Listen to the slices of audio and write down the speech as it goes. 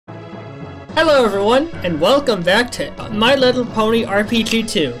Hello everyone, and welcome back to My Little Pony RPG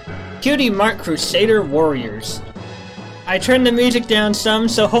 2, Cutie Mark Crusader Warriors. I turned the music down some,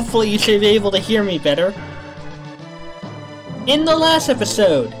 so hopefully you should be able to hear me better. In the last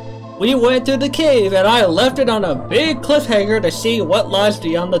episode, we went through the cave and I left it on a big cliffhanger to see what lies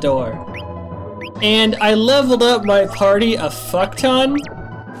beyond the door. And I leveled up my party a fuck ton.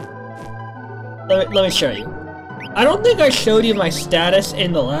 Let me show you. I don't think I showed you my status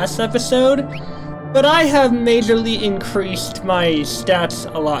in the last episode, but I have majorly increased my stats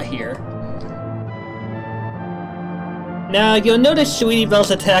a lot here. Now, you'll notice Sweetie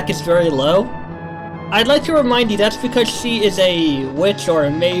Belle's attack is very low. I'd like to remind you that's because she is a witch or a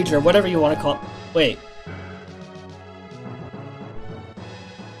mage or whatever you want to call it. Wait.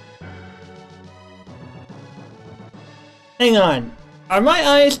 Hang on. Are my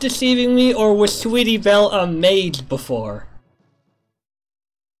eyes deceiving me, or was Sweetie Belle a mage before?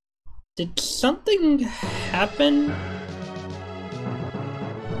 Did something happen?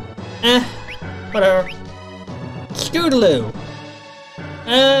 Whatever. Scootaloo!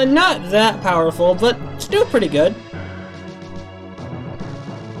 Not that powerful, but still pretty good.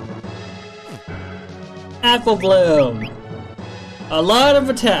 Apple Bloom. A lot of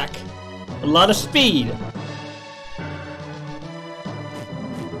attack. A lot of speed.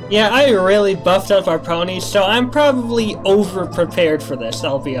 Yeah, I really buffed up our ponies, so I'm probably over-prepared for this,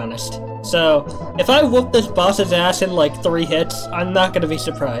 I'll be honest. So, if I whoop this boss's ass in like 3 hits, I'm not gonna be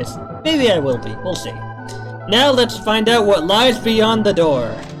surprised. Maybe I will be, we'll see. Now let's find out what lies beyond the door.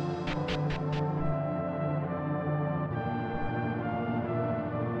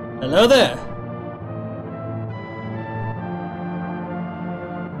 Hello there.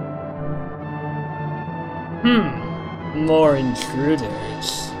 More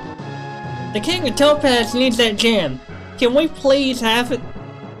intruders. The King of Topaz needs that jam. Can we please have it?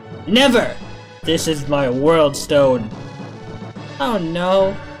 Never! This is my world stone. Oh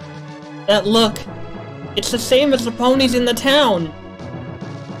no. That look. It's the same as the ponies in the town.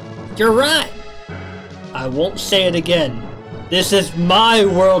 You're right. I won't say it again. This is my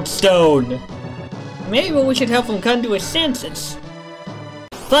world stone. Maybe we should help him come to his senses.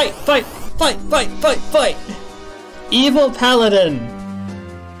 Fight, fight, fight, fight, fight, fight! Evil Paladin.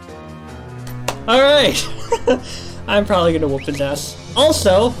 Alright. I'm probably gonna whoop his ass.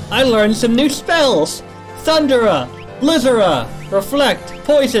 Also, I learned some new spells. Thundera, Blizzera, Reflect,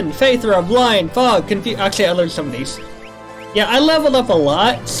 Poison, Faithra, Blind, Fog, Confuse. Actually, I learned some of these. Yeah, I leveled up a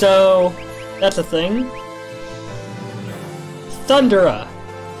lot, so that's a thing. Thundera.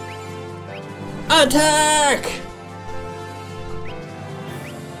 Attack!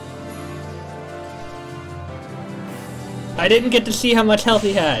 I didn't get to see how much health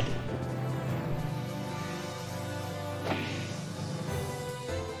he had.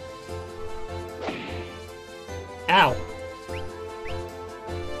 Ow.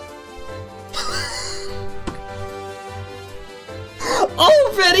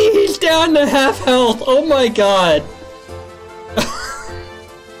 Already he's down to half health! Oh my god!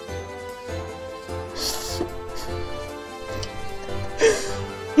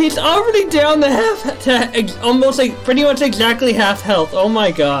 He's already down to almost like pretty much exactly half health. Oh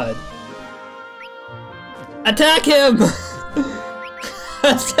my god. Attack him!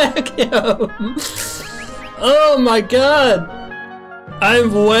 Attack him! Oh my god!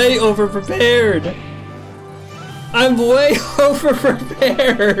 I'm way over-prepared! I'm way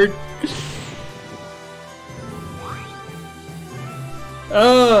over-prepared!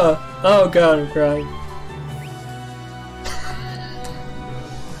 Oh god, I'm crying.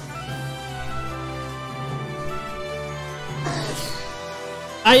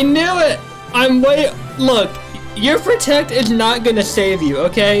 I knew it! I'm way- Look, your Protect is not gonna save you,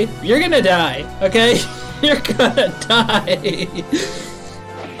 okay? You're gonna die, okay? You're gonna die!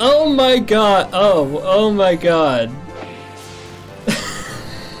 Oh my god, oh my god.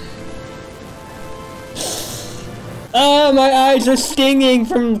 Ah, my eyes are stinging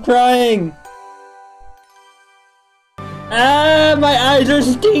from crying! Ah, my eyes are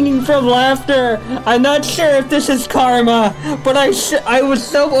stinging from laughter! I'm not sure if this is karma, but I was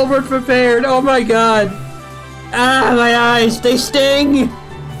so over-prepared, oh my god! Ah, my eyes, they sting!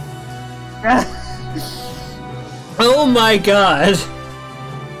 Oh my god!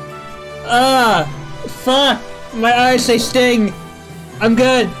 Ah, fuck! My eyes, they sting! I'm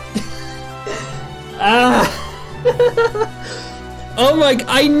good! Ah! Oh my,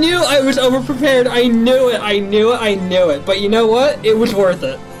 I knew I was over-prepared, I knew it, but you know what? It was worth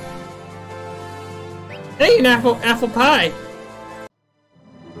it. Hey, an apple pie!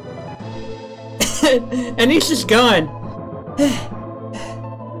 And he's just gone.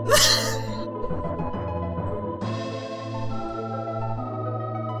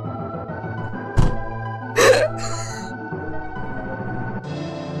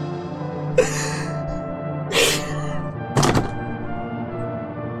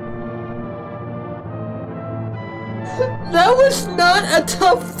 That was not a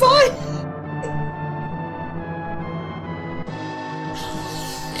tough fight!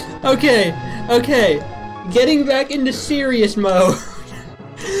 Okay. Getting back into serious mode.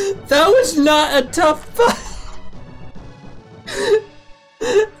 That was not a tough fight!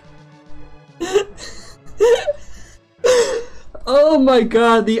 Oh my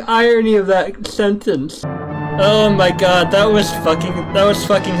god, the irony of that sentence. Oh my god, that was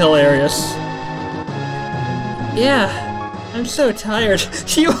fucking hilarious. Yeah, I'm so tired.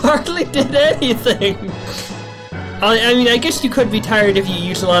 You hardly did anything! I mean, I guess you could be tired if you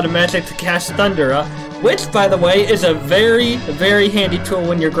use a lot of magic to cast Thundera, which, by the way, is a very, very handy tool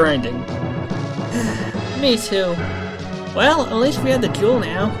when you're grinding. Me too. Well, at least we have the jewel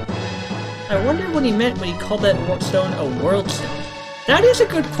now. I wonder what he meant when he called that stone a world stone. That is a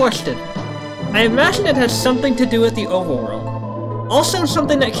good question. I imagine it has something to do with the overworld. Also,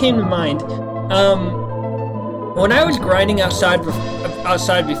 something that came to mind. When I was grinding outside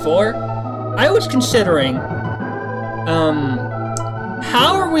before, I was considering,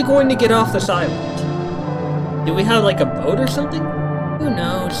 how are we going to get off this island? Do we have like a boat or something? Who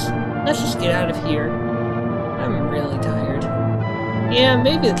knows? Let's just get out of here. I'm really tired. Yeah,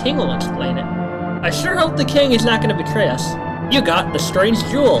 maybe the king will explain it. I sure hope the king is not going to betray us. You got the strange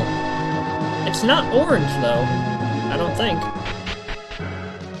jewel. It's not orange, though. I don't think.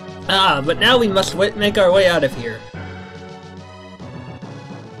 Ah, but now we must make our way out of here.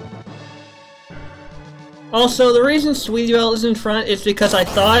 Also, the reason Sweetie Belle is in front is because I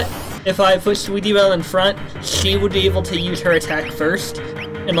thought if I put Sweetie Belle in front, she would be able to use her attack first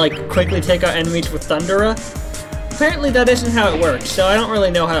and, like, quickly take out enemies with Thundera. Apparently that isn't how it works, so I don't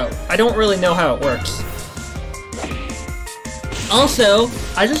really know how it works. Also,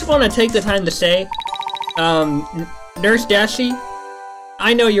 I just want to take the time to say, Nurse Dashi,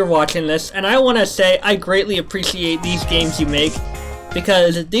 I know you're watching this, and I want to say I greatly appreciate these games you make,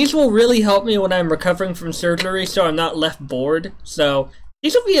 because these will really help me when I'm recovering from surgery, so I'm not left bored. So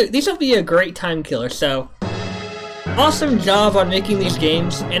these will be a great time killer. So awesome job on making these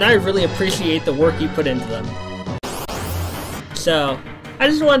games, and I really appreciate the work you put into them. So I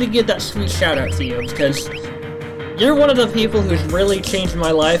just wanted to give that sweet shout out to you, because you're one of the people who's really changed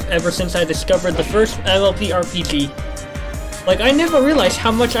my life ever since I discovered the first MLP RPG. Like, I never realized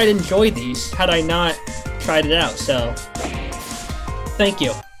how much I'd enjoy these had I not tried it out, so thank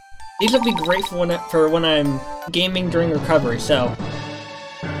you. These will be great for when I'm gaming during recovery, so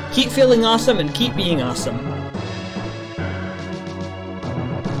keep feeling awesome and keep being awesome.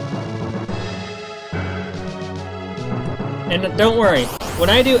 And don't worry, when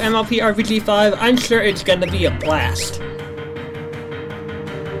I do MLP RPG 5, I'm sure it's gonna be a blast.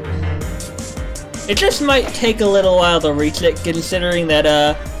 It just might take a little while to reach it, considering that,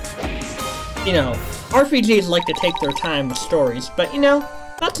 you know, RPGs like to take their time with stories, but you know,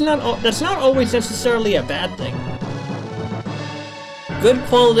 that's not always necessarily a bad thing. Good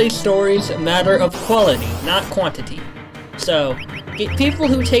quality stories matter of quality, not quantity. So, people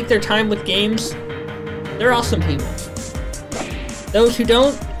who take their time with games, they're awesome people. Those who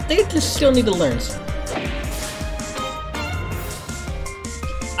don't, they just still need to learn some.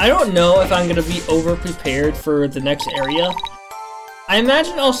 I don't know if I'm gonna be over-prepared for the next area. I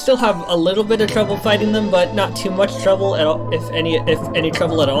imagine I'll still have a little bit of trouble fighting them, but not too much trouble at all, if any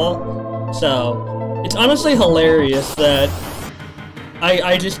trouble at all. So, it's honestly hilarious that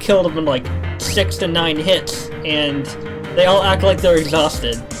I just killed them in like 6 to 9 hits, and they all act like they're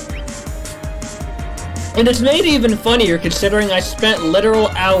exhausted. And it's made even funnier considering I spent literal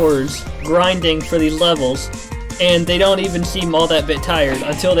hours grinding for these levels, and they don't even seem all that bit tired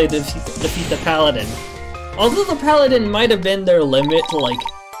until they defeat the Paladin. Although the Paladin might have been their limit to, like,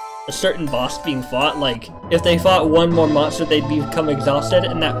 a certain boss being fought, like, if they fought one more monster they'd become exhausted,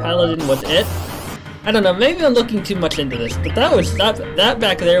 and that Paladin was it. I don't know, maybe I'm looking too much into this, but that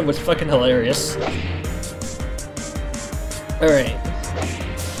back there was fucking hilarious. Alright.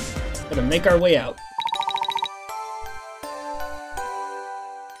 Gonna make our way out.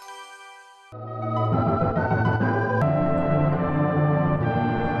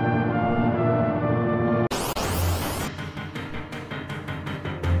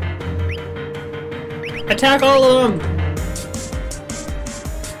 Attack all of them!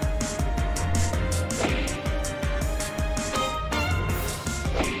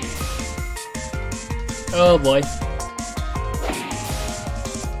 Oh boy.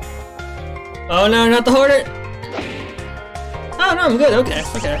 Oh no, not the hoarder! Oh no, I'm good, okay.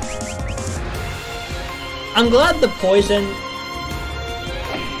 I'm glad the poison...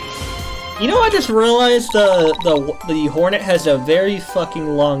 You know, I just realized the hornet has a very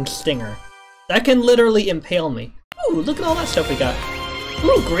fucking long stinger. That can literally impale me. Ooh, look at all that stuff we got.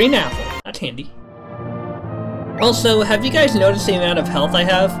 Ooh, green apple. That's handy. Also, have you guys noticed the amount of health I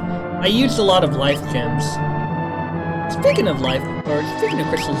have? I used a lot of life gems. Speaking of life, or speaking of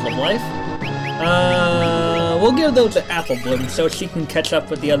crystals of life, we'll give those to Apple Bloom so she can catch up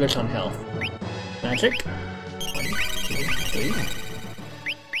with the others on health. Magic. 1, 2, 3.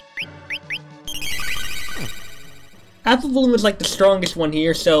 Apple Bloom is like the strongest one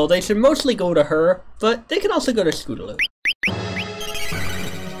here, so they should mostly go to her, but they can also go to Scootaloo.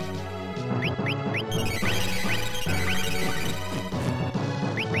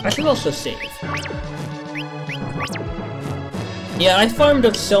 I should also save. Yeah, I farmed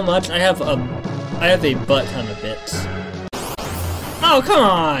up so much, I have a butt ton of bits. Oh, come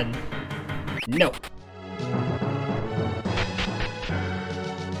on! No.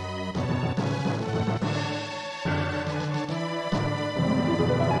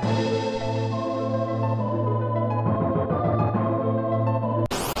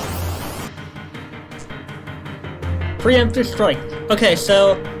 Preemptive strike. Okay,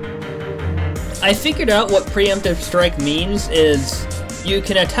 so I figured out what preemptive strike means is you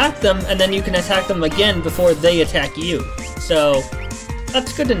can attack them and then you can attack them again before they attack you. So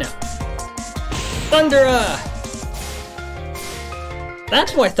that's good to know. Thundera!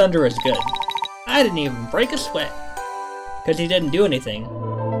 That's why Thunder is good. I didn't even break a sweat. Because he didn't do anything.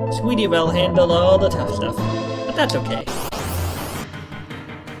 Sweetie Belle handled all the tough stuff. But that's okay.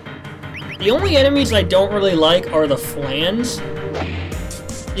 The only enemies I don't really like are the Flans,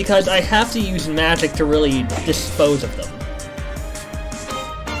 because I have to use magic to really dispose of them.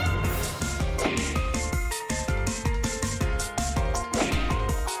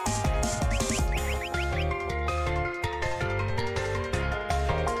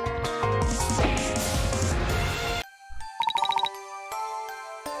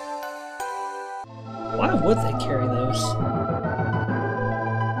 Why would they carry those?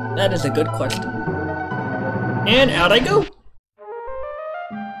 That is a good question. And out I go!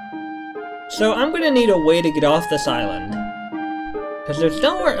 So I'm gonna need a way to get off this island. Because there's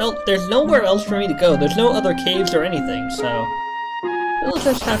nowhere else for me to go. There's no other caves or anything, so we'll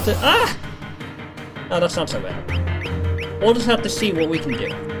just have to Oh, that's not so bad. We'll just have to see what we can do.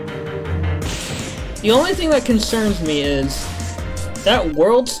 The only thing that concerns me is that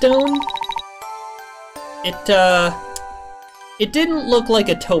world stone. It didn't look like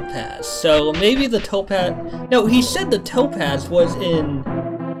a topaz, so maybe the topaz... No, he said the topaz was in...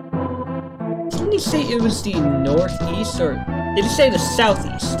 Didn't he say it was the northeast, or... Did he say the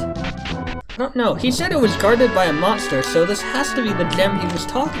southeast? I don't know. He said it was guarded by a monster, so this has to be the gem he was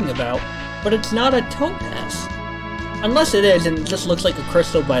talking about, but it's not a topaz. Unless it is, and it just looks like a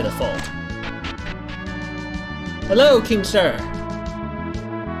crystal by default. Hello, King Sir.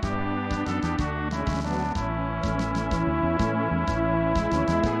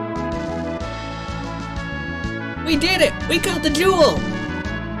 We did it! We got the jewel!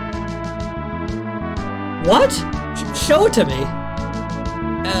 What? Show it to me.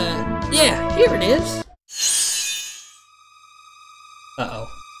 Yeah, here it is. Uh-oh.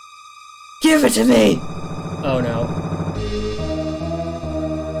 Give it to me! Oh no.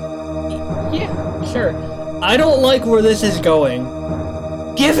 Yeah, sure. I don't like where this is going.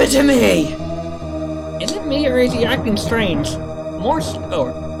 Give it to me! Is it me or is he acting strange?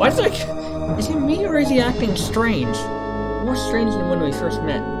 Why's like... Is it me or is he acting strange? More strange than when we first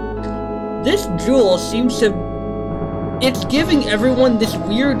met. This jewel seems to... It's giving everyone this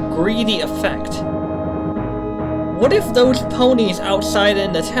weird greedy effect. What if those ponies outside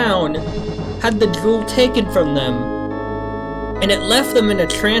in the town had the jewel taken from them, and it left them in a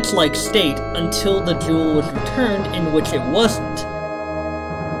trance-like state until the jewel was returned, in which it wasn't?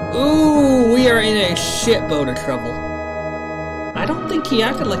 Ooh, we are in a shitload of trouble. I don't think he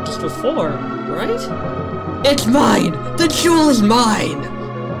acted like this before, right? It's mine! The jewel is mine!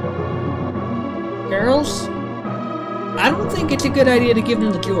 Girls? I don't think it's a good idea to give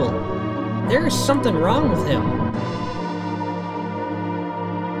him the jewel. There is something wrong with him.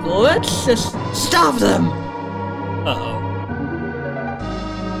 Let's just stop them! Uh-oh.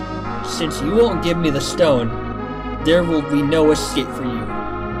 Since you won't give me the stone, there will be no escape for you.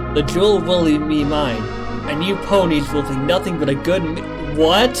 The jewel will be mine, and you ponies will be nothing but a good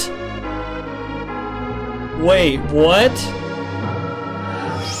What? Wait, what?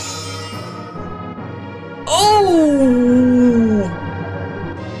 Oh!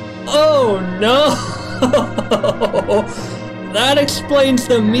 Oh no! That explains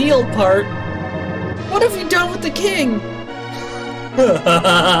the meal part. What have you done with the king?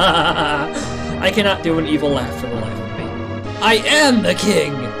 I cannot do an evil laugh for the life of me. I am the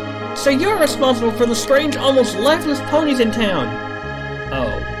king! So you're responsible for the strange, almost lifeless ponies in town.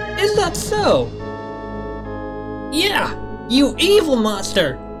 Oh, is that so? Yeah, you evil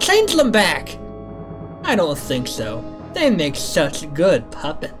monster! Change them back! I don't think so. They make such good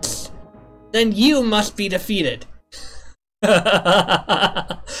puppets. Then you must be defeated.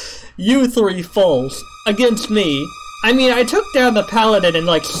 You three fools. Against me. I mean, I took down the paladin in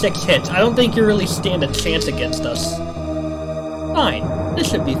like 6 hits. I don't think you really stand a chance against us. Fine. This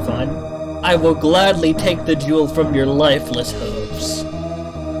should be fun. I will gladly take the jewel from your lifeless hooves.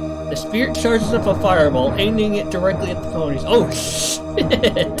 The spirit charges up a fireball, aiming it directly at the ponies. Oh,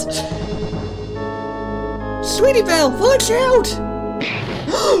 shit! Sweetie Belle, watch out!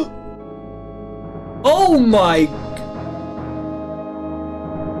 Oh my...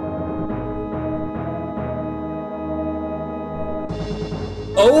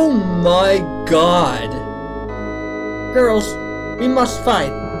 Oh my god! Girls, we must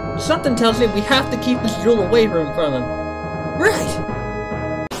fight. Something tells me we have to keep this jewel away from him.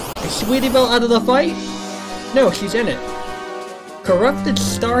 Right! Is Sweetie Belle out of the fight? No, she's in it. Corrupted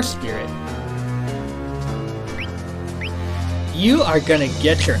Star Spirit. You are gonna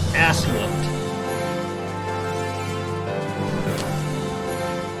get your ass whooped.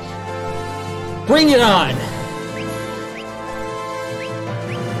 Bring it on!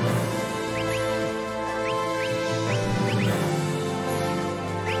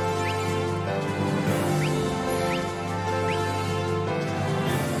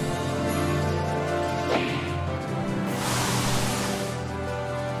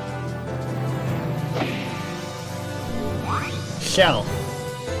 Shell.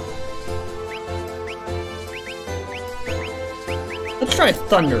 Let's try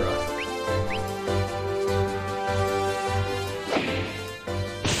Thundera.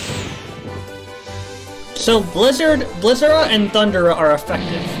 So Blizzara and Thundera are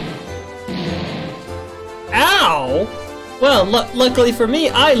effective. Ow! Well, luckily for me,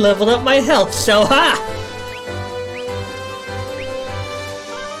 I leveled up my health, so ha!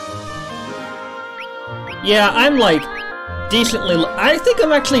 Yeah, I'm like decently. I think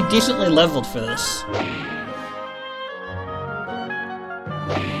I'm actually decently leveled for this.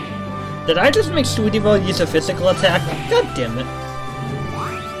 Did I just make Sweetie Belle use a physical attack? God damn it.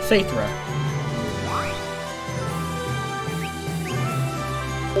 Phaethra.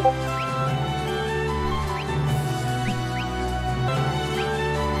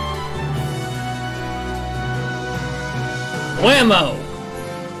 Whammo!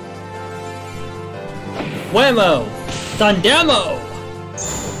 Whammo! Thundamo!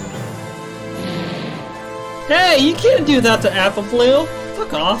 Hey, you can't do that to Apple Blue!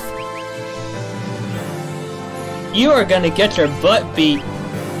 Fuck off. You are gonna get your butt beat.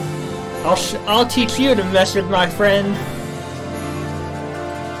 I'll teach you to mess with my friend.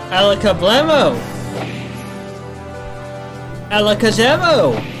 Alakablamo!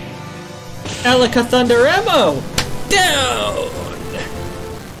 Alakazamo! Alakathunderamo! Down!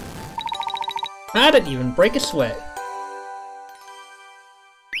 I didn't even break a sweat.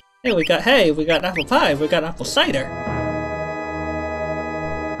 Hey, we got apple pie, we got apple cider.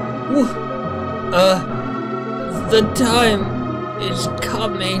 Woo. The time is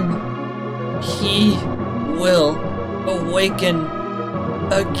coming. He will awaken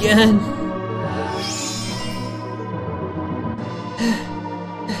again.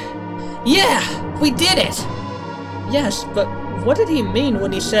 Yeah! We did it! Yes, but what did he mean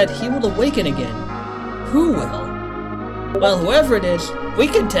when he said he will awaken again? Who will? Well, whoever it is, we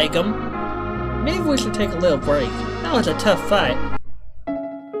can take him. Maybe we should take a little break. That was a tough fight.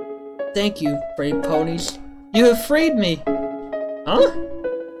 Thank you, brave ponies. You have freed me. Huh?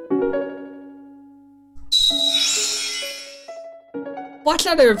 Watch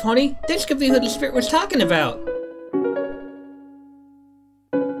out there, pony. This could be who the spirit was talking about.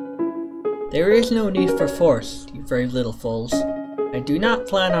 There is no need for force, you brave little fools. I do not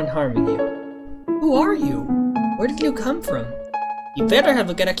plan on harming you. Who are you? Where did you come from? You better have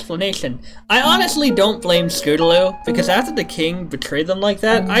a good explanation. I honestly don't blame Scootaloo, because after the king betrayed them like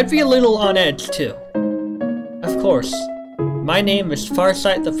that, I'd be a little on edge too. Of course. My name is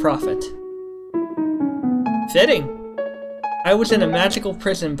Farsight the Prophet. Fitting. I was in a magical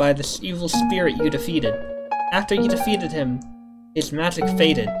prison by this evil spirit you defeated. After you defeated him, his magic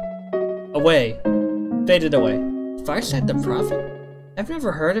faded away. Farsight the Prophet? I've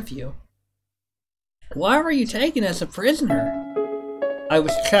never heard of you. Why were you taken as a prisoner? I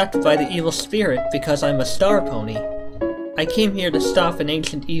was trapped by the evil spirit because I'm a star pony. I came here to stop an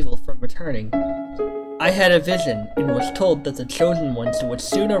ancient evil from returning. I had a vision and was told that the chosen ones would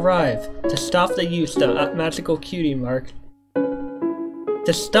soon arrive to stop the use of magical cutie mark.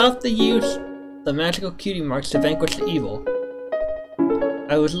 To stop the use of the magical cutie marks to vanquish the evil.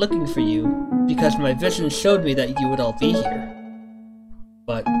 I was looking for you because my vision showed me that you would all be here.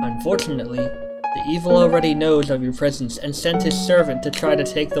 But unfortunately, the evil already knows of your presence and sent his servant to try to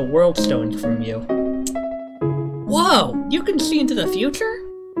take the world stones from you. Whoa! You can see into the future?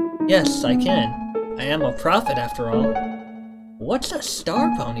 Yes, I can. I am a prophet after all. What's a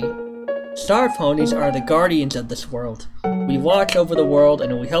star pony? Star ponies are the guardians of this world. We watch over the world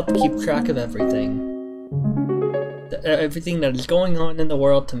and we help keep track of everything. Everything that is going on in the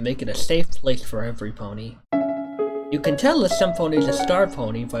world to make it a safe place for every pony. You can tell if some pony is a star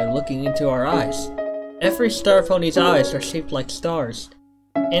pony by looking into our eyes. Every star pony's eyes are shaped like stars,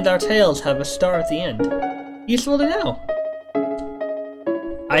 and our tails have a star at the end. Useful to know.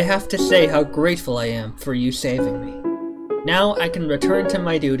 I have to say how grateful I am for you saving me. Now I can return to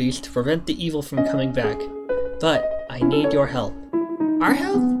my duties to prevent the evil from coming back, but I need your help. Our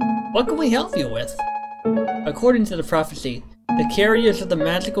help? What can we help you with? According to the prophecy, the carriers of the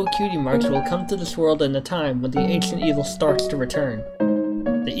magical cutie marks will come to this world in a time when the ancient evil starts to return.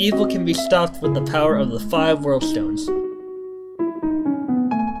 The evil can be stopped with the power of the 5 world stones.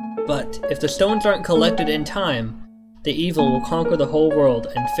 But if the stones aren't collected in time, the evil will conquer the whole world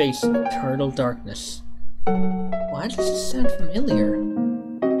and face eternal darkness. Why does this sound familiar?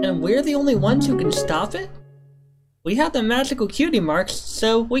 And we're the only ones who can stop it? We have the magical cutie marks,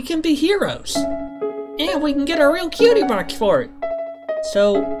 so we can be heroes! And we can get our real cutie marks for it!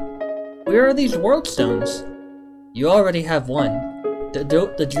 So, where are these world stones? You already have one.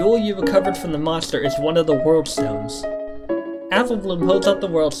 The jewel you recovered from the monster is one of the world stones. Apple Bloom holds up the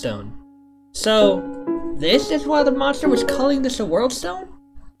world stone. So, this is why the monster was calling this a world stone?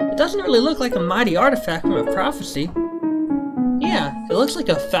 It doesn't really look like a mighty artifact from a prophecy. Yeah, it looks like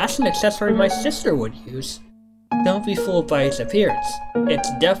a fashion accessory my sister would use. Don't be fooled by its appearance. It's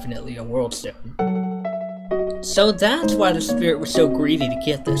definitely a world stone. So that's why the spirit was so greedy to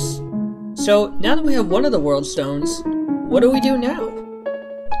get this. So, now that we have one of the world stones, what do we do now?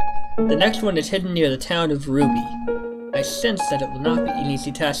 The next one is hidden near the town of Ruby. I sense that it will not be an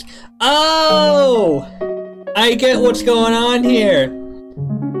easy task. Oh! I get what's going on here!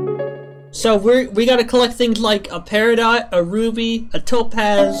 So we gotta collect things like a peridot, a ruby, a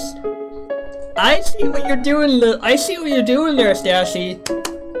topaz. I see what you're doing. I see what you're doing there, Stashy.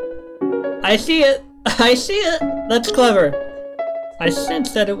 I see it. I see it. That's clever. I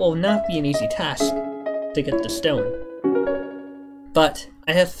sense that it will not be an easy task to get the stone, but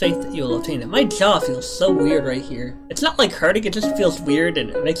I have faith that you will obtain it. My jaw feels so weird right here. It's not like hurting. It just feels weird and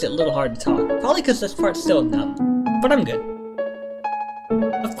it makes it a little hard to talk. Probably because this part's still numb, but I'm good.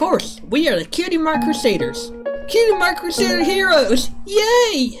 Of course, we are the Cutie Mark Crusaders. Cutie Mark Crusader heroes!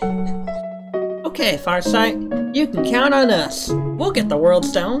 Yay! Okay, Farsight, you can count on us. We'll get the world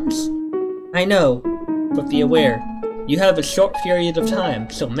stones. I know, but be aware, you have a short period of time,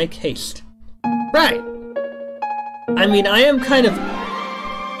 so make haste. Right. I mean, I am kind of...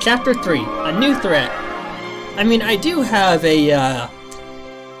 Chapter 3, a new threat. I mean, I do have a, I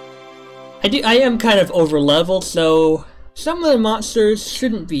am kind of over-leveled, so... Some of the monsters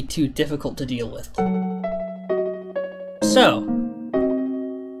shouldn't be too difficult to deal with. So,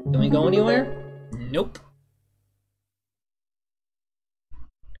 can we go anywhere? Nope.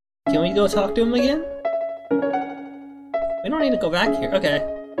 Can we go talk to him again? We don't need to go back here. Okay.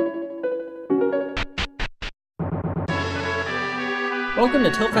 Welcome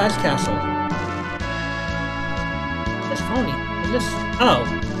to Topaz Castle. This phony. Is this...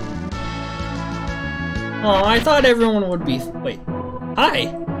 Oh. Oh, I thought everyone would be... Wait. Hi!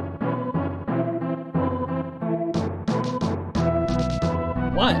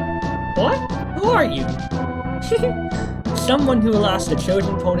 What? What? Who are you? Someone who will ask the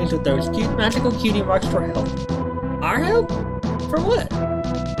chosen ponies with those cute magical cutie marks for help. Our help? For what?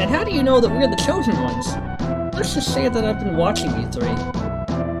 And how do you know that we're the chosen ones? Let's just say that I've been watching you three.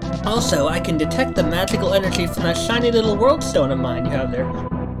 Also, I can detect the magical energy from that shiny little world stone of mine you have there.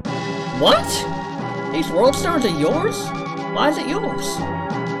 What? These world stones are yours? Why is it yours?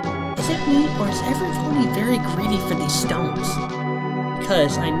 Is it me, or is every pony very greedy for these stones?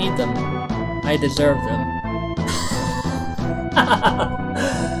 Because I need them. I deserve them.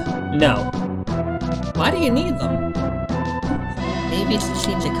 No. Why do you need them? Maybe it's to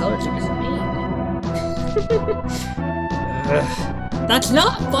change the colors of his mane. That's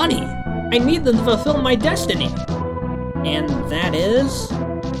not funny! I need them to fulfill my destiny! And that is...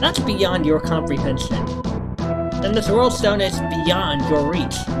 That's beyond your comprehension. Then this world stone is beyond your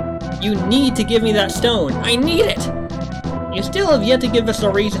reach. You need to give me that stone. I need it! You still have yet to give us a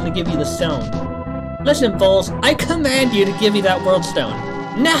reason to give you the stone. Listen, fools, I command you to give me that world stone.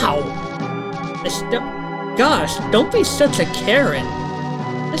 Now! Gosh, don't be such a Karen.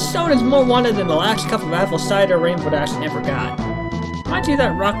 This stone is more wanted than the last cup of apple cider Rainbow Dash never got. Mind you,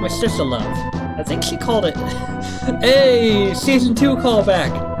 that rock my sister loved. I think she called it... Hey! Season 2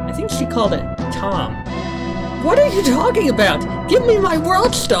 callback! I think she called it Tom. What are you talking about? Give me my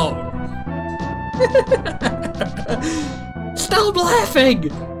world stone! Stop laughing!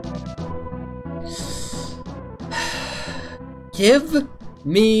 Give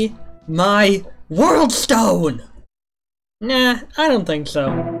me my world stone! Nah, I don't think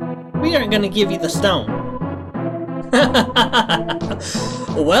so. We aren't gonna give you the stone.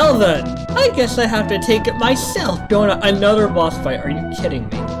 Well then, I guess I have to take it myself going to another boss fight. Are you kidding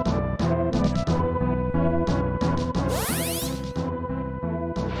me?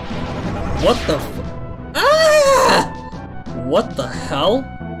 What the Ah! What the hell?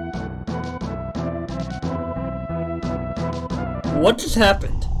 What just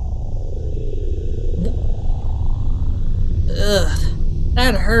happened? Ugh,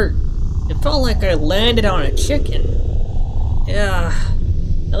 that hurt. It felt like I landed on a chicken. Yeah,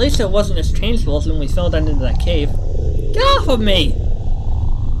 at least it wasn't as painful as when we fell down into that cave. Get off of me!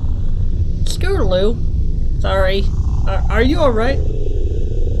 Scootaloo. Sorry. Are you alright?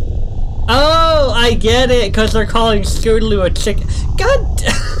 Oh, I get it, because they're calling Scootaloo a chicken. God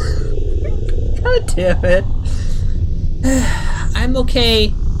damn it. I'm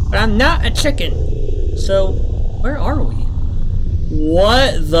okay, but I'm not a chicken. So, where are we?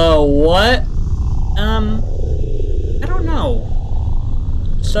 What the what? I don't know.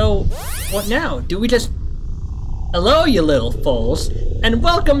 So, what now? Do we just... Hello, you little fools, and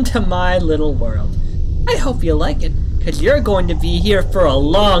welcome to my little world. I hope you like it, because you're going to be here for a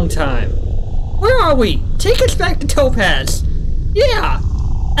long time. Where are we? Take us back to Topaz. Yeah,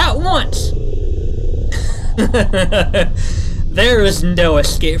 at once. There is no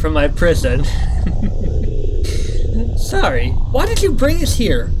escape from my prison. Sorry, why did you bring us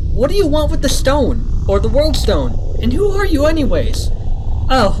here? What do you want with the stone? Or the world stone? And who are you anyways?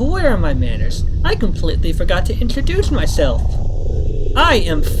 Oh, where are my manners? I completely forgot to introduce myself. I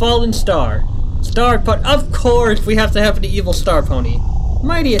am Fallen Star. But of course we have to have an evil star pony.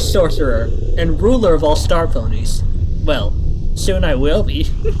 Mightiest sorcerer, and ruler of all star ponies. Well, soon I will be.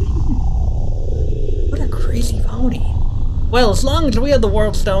 What a crazy pony. Well, as long as we have the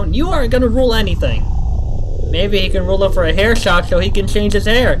world stone, you aren't gonna rule anything. Maybe he can rule it for a hair shock so he can change his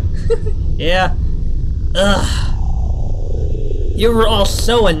hair. Yeah. Ugh. You were all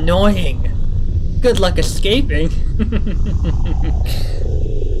so annoying. Good luck escaping.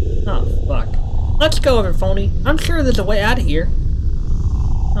 Oh, fuck. Let's go over, phony. I'm sure there's a way out of here.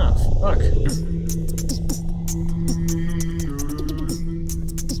 Oh, fuck.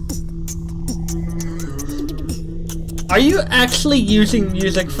 Are you actually using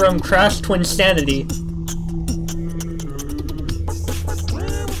music from Crash Twinsanity?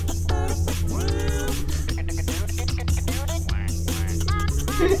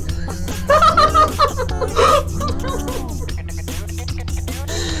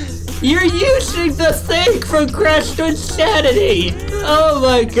 You're using the thing from Crash Twinsanity! Oh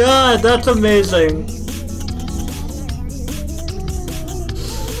my god, that's amazing.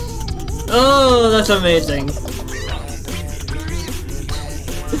 Oh, that's amazing.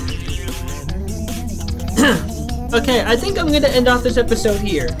 Okay, I think I'm gonna end off this episode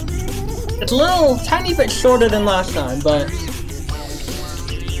here. It's a little tiny bit shorter than last time, but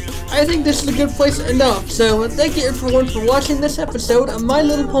I think this is a good place to end off. So thank you everyone for watching this episode of My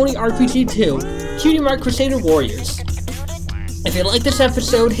Little Pony RPG 2, Cutie Mark Crusader Warriors. If you like this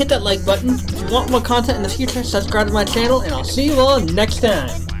episode, hit that like button. If you want more content in the future, subscribe to my channel, and I'll see you all next time.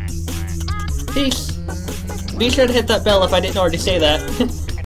 Peace. Be sure to hit that bell if I didn't already say that.